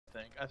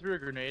think. I threw a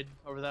grenade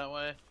over that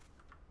way.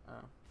 Oh.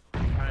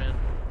 Trying.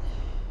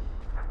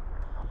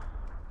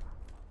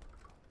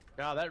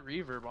 God, that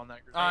reverb on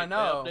that grenade. I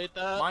know. Did they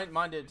update that?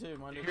 Mine did too.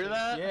 Mine You did hear too.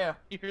 that? Yeah.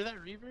 You hear that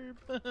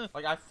reverb?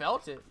 Like I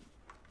felt it.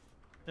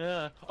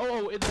 Yeah.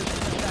 Oh, in the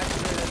shack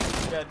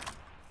there. Dead.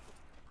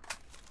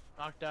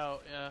 Knocked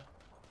out. Yeah.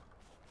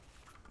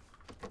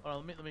 Hold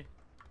on, let me.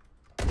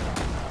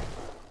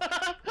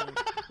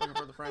 Looking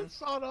for the friend.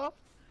 Sawed off.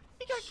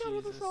 He got killed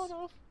with a Jesus. sawed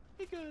off.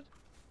 He good.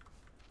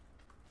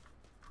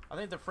 I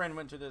think the friend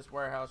went to this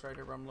warehouse right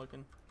here where I'm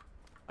looking.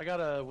 I got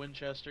a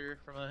Winchester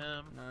from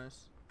him. Nice.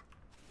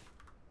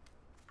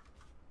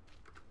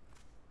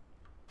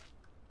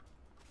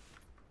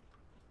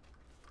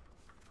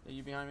 Are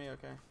you behind me?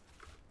 Okay.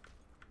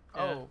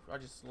 Yeah. Oh, I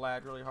just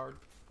lagged really hard.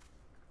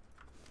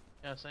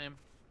 Yeah, same.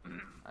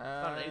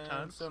 About 8 I'm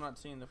times. still not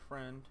seeing the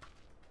friend.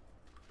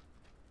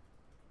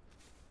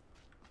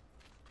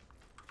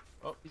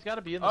 Oh, He's got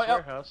to be in this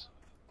warehouse.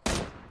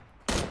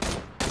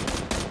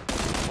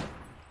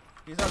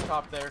 He's up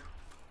top there.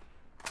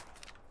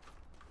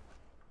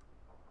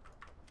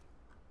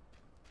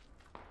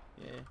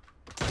 Yeah.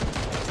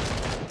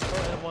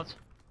 Oh, hit him once.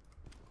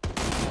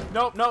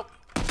 Nope, nope.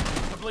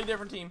 Completely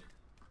different team.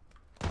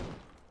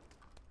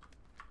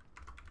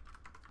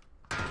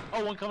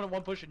 Oh, one coming,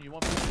 one pushing you,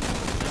 one pushing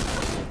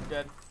you.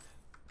 Dead.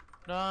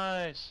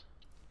 Nice.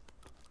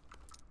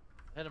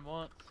 Hit him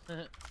once.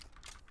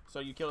 So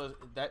you killed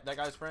that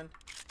guy's friend?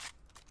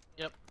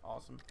 Yep.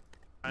 Awesome.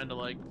 Trying to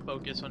like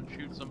focus on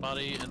shoot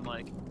somebody and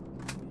like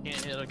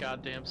can't hit a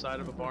goddamn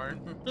side of a barn.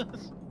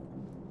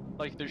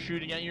 Like they're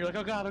shooting at you, you're like,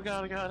 oh god, oh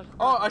god, oh god.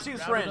 Oh, I see his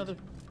Grab friend. another...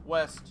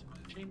 West.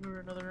 Chamber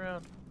another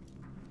round.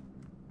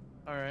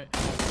 Alright.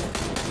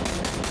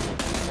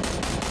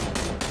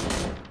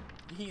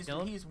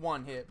 He's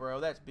one hit, bro.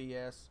 That's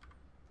BS.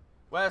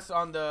 West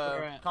on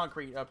the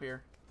concrete up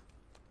here.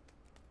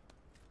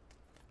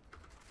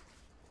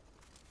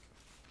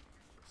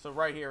 So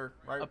right here,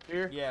 right up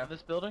here? Yeah. In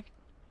this building?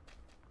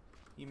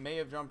 He may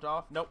have jumped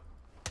off. Nope.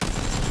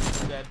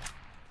 Dead.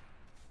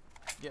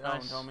 Get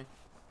Nice. home, Tommy.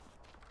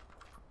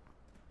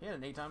 He had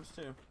an 8 times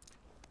too.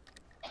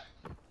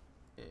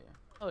 Yeah.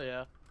 Oh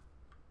yeah.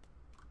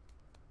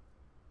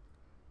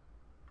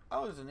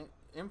 Oh, there's an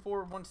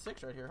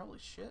M416 right here. Holy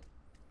shit.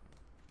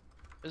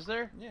 Is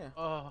there? Yeah.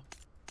 Oh.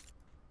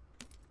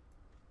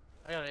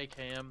 I got an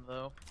AKM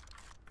though.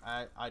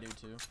 I do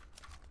too.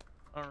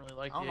 I don't really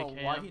like I the don't AKM.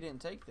 know why he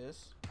didn't take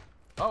this.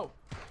 Oh.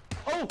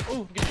 Oh!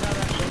 Oh! Get shot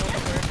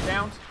at.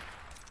 Down.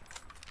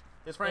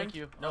 His friend. Thank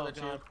you. No, oh that's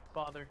god. you.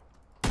 Father.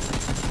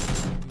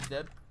 He's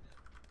dead.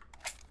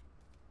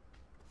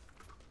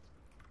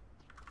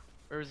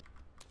 Where is he?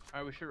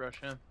 Alright, we should rush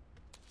him.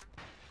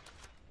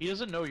 He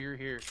doesn't know you're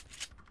here.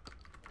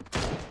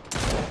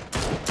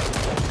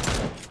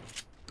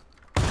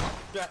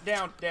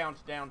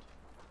 Down.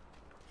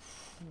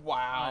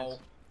 Wow. Nice.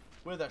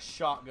 With a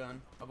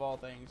shotgun, of all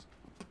things.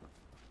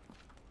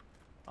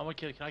 I'm gonna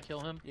kill. Can I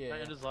kill him? Yeah. Can I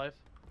end his life?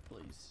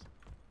 Please.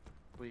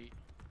 Sweet.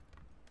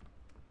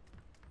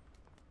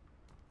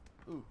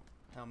 Ooh,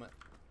 helmet.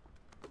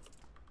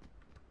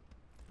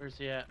 Where's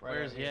he at? Right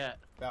Where is out he here. at?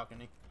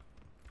 Balcony.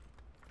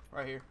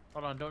 Right here.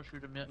 Hold on, don't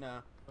shoot him yet. No.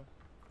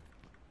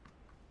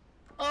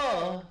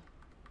 Oh!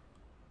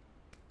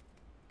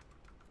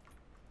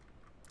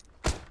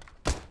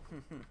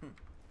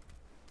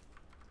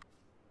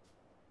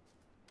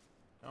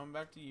 Coming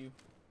back to you.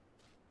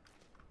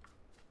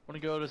 Wanna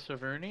go to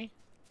Severny?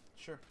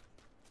 Sure.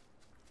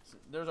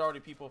 There's already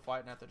people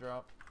fighting at the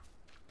drop.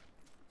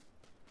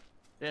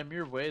 Damn,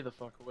 you're way the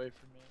fuck away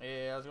from me.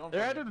 Yeah, I was going.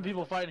 There had to be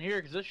people fighting here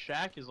because this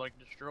shack is like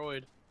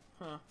destroyed.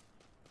 Huh.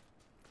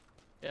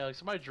 Yeah, like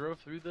somebody drove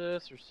through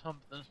this or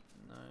something.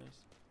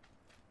 Nice.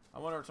 I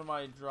wonder if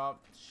somebody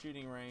dropped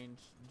shooting range,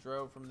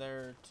 drove from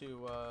there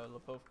to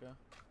Lipovka.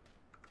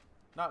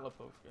 Not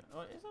Lipovka.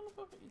 Oh, is it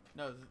Lipovka?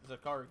 No,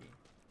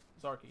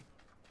 Zarki.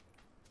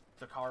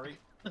 Zakari.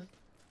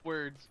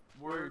 Words.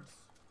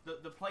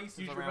 The places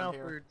Use your around mouth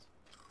here. words.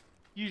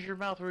 Use your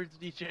mouth words,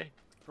 DJ.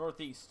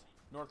 Northeast,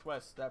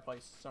 northwest, that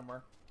place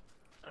somewhere.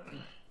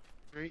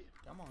 Great.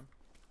 Come on,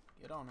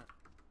 get on it.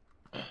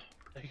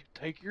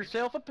 Take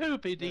yourself a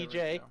poopy, There we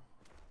DJ. go.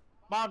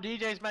 Mom,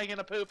 DJ's making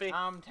a poopy.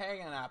 I'm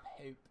taking a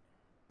poop.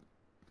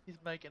 He's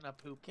making a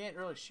poop. Can't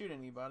really shoot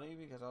anybody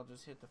because I'll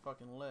just hit the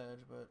fucking ledge,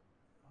 but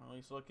I'll at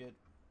least look at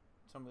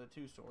some of the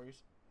 2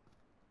 stories.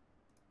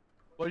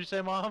 What'd you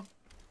say, Mom?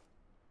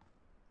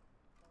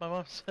 My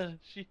mom said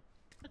she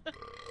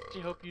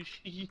hoped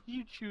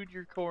you chewed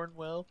your corn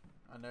well.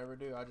 I never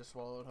do. I just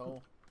swallow it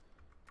whole.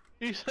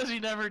 He says he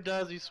never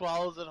does. He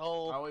swallows it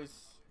whole. I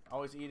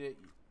always eat it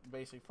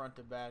basically front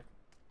to back,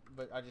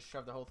 but I just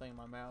shove the whole thing in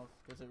my mouth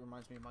because it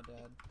reminds me of my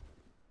dad.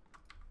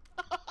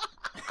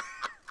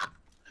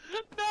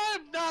 No,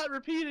 I'm not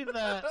repeating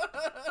that.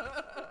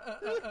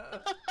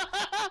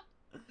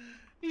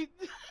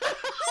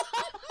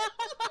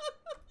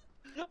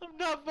 I'm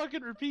not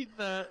fucking repeating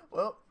that.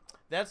 Well,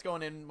 that's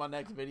going in my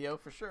next video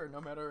for sure,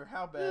 no matter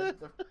how bad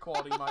the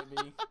quality might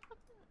be.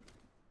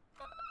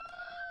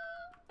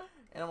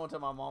 And I'm gonna tell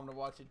my mom to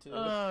watch it too.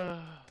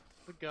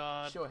 my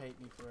god. She'll hate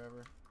me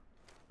forever.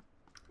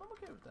 I'm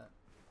okay with that.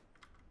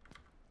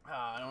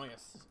 Ah, I don't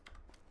guess.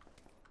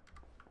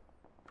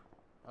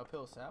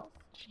 Uphill south?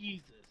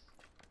 Jesus.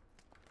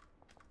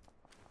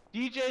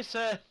 DJ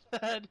said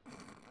that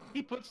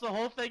he puts the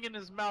whole thing in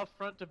his mouth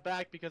front to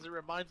back because it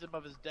reminds him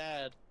of his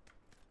dad.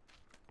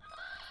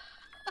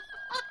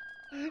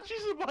 She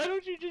said, why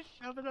don't you just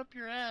shove it up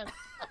your ass?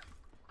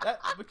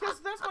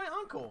 Because that's my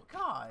uncle.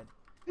 God.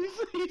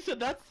 He said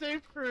that's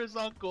safe for his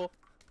uncle.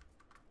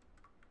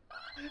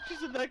 She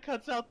said that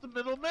cuts out the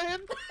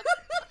middleman.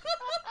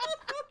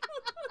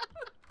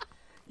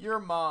 Your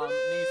mom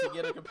needs to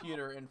get a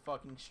computer and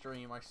fucking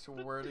stream. I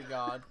swear to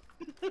God.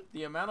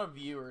 The amount of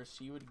viewers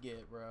she would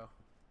get, bro.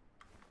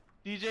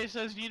 DJ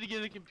says you need to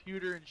get a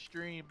computer and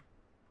stream.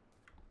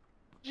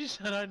 She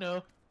said, I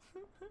know.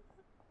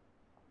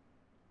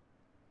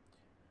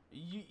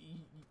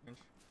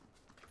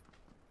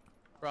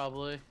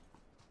 Probably.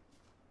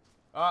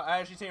 I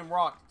actually see him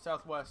rock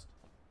southwest.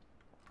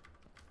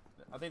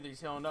 I think that he's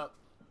healing up.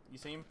 You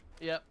see him?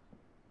 Yep.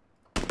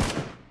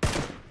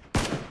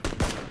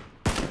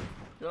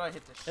 Dude, I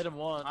hit this. Hit him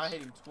once. I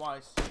hit him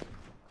twice.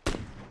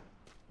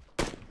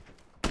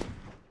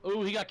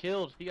 Ooh, he got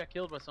killed. He got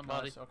killed by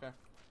somebody. Nice, okay.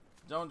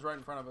 Zone's right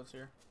in front of us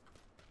here.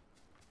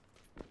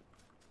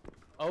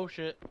 Oh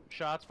shit!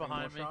 Shots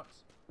behind me. Shots?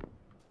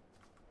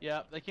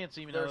 Yeah, they can't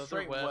see me They're now.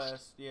 straight They're west.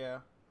 west. Yeah.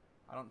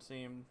 I don't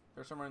see him.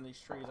 They're somewhere in these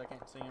trees. I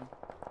can't see him.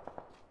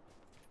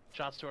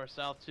 Shots to our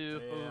south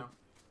too. Yeah. Ooh.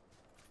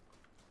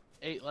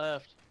 8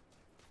 left.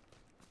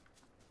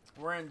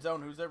 We're in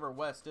zone. Who's ever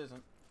west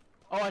isn't.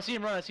 Oh, I see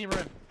him run. I see him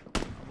run.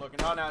 I'm looking.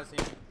 Oh, now I see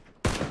him.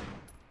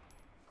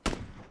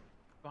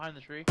 Behind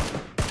the tree.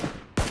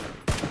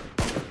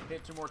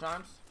 Hit 2 more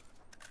times.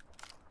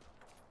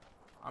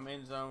 I'm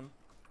in zone.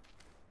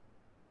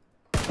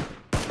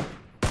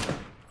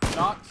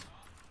 Knocked.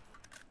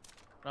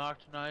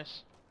 Knocked.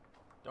 Nice.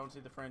 Don't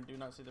see the friend. Do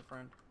not see the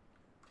friend.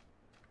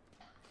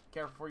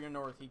 Careful for your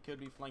north. He could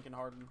be flanking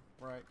Harden.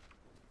 Right.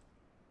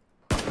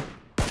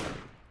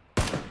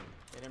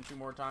 Hit him 2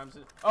 more times.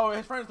 Oh,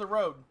 his friend's the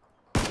road.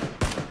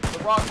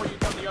 The rock where you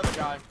killed the other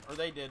guy. Or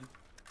they did.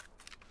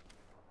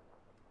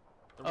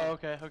 Oh,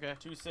 okay, okay.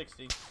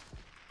 260.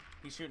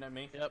 He's shooting at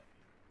me. Yep.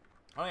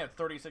 I only have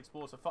 36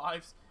 bullets of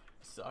 5s.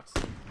 Sucks.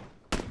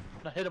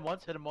 No, hit him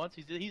once. Hit him once.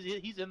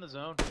 He's in the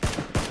zone.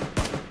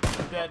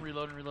 Dead.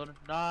 Reloading. Reloading.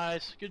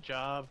 Nice. Good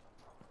job.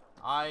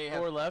 I have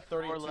 4 left.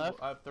 32, 4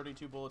 left. I have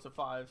 32 bullets of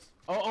 5s.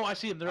 Oh, I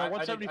see him. They're at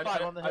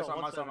 175 on the hill.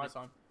 I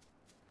saw him.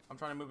 I'm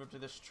trying to move up to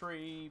this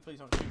tree. Please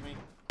don't shoot me.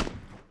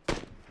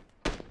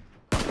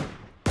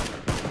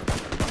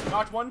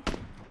 Knocked 1.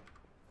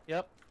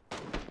 Yep.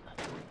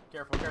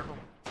 Careful, careful.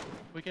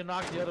 We can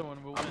knock the other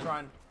one. We'll I'm win.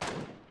 trying.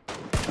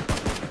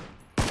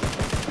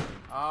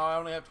 Oh, I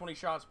only have 20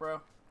 shots, bro.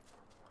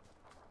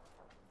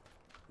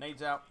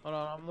 Nade's out. Hold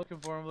on, I'm looking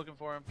for him. Looking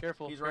for him.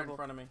 Careful. He's right in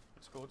front of me.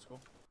 It's cool. It's cool.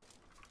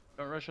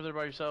 Don't rush over there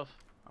by yourself.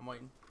 I'm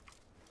waiting.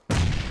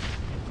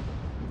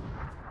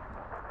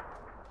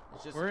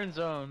 It's just, We're in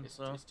zone, it's,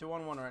 so it's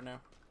 2-on-1 right now.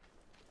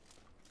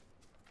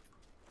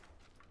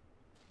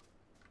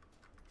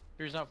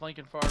 he's not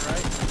flanking far right.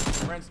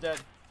 Friend's dead.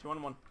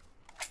 2-on-1.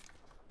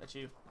 That's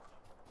you.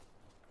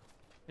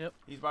 Yep.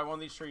 He's by one of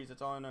these trees.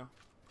 That's all I know.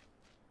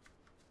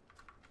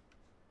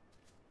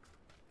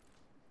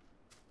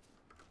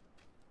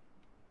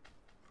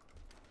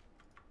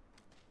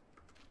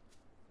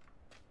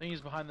 I think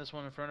he's behind this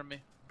one in front of me.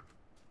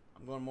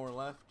 I'm going more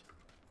left.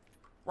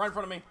 Right in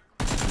front of me.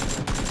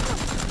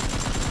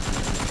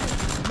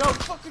 No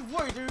fucking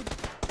way, dude.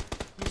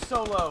 He's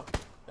so low.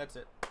 That's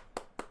it.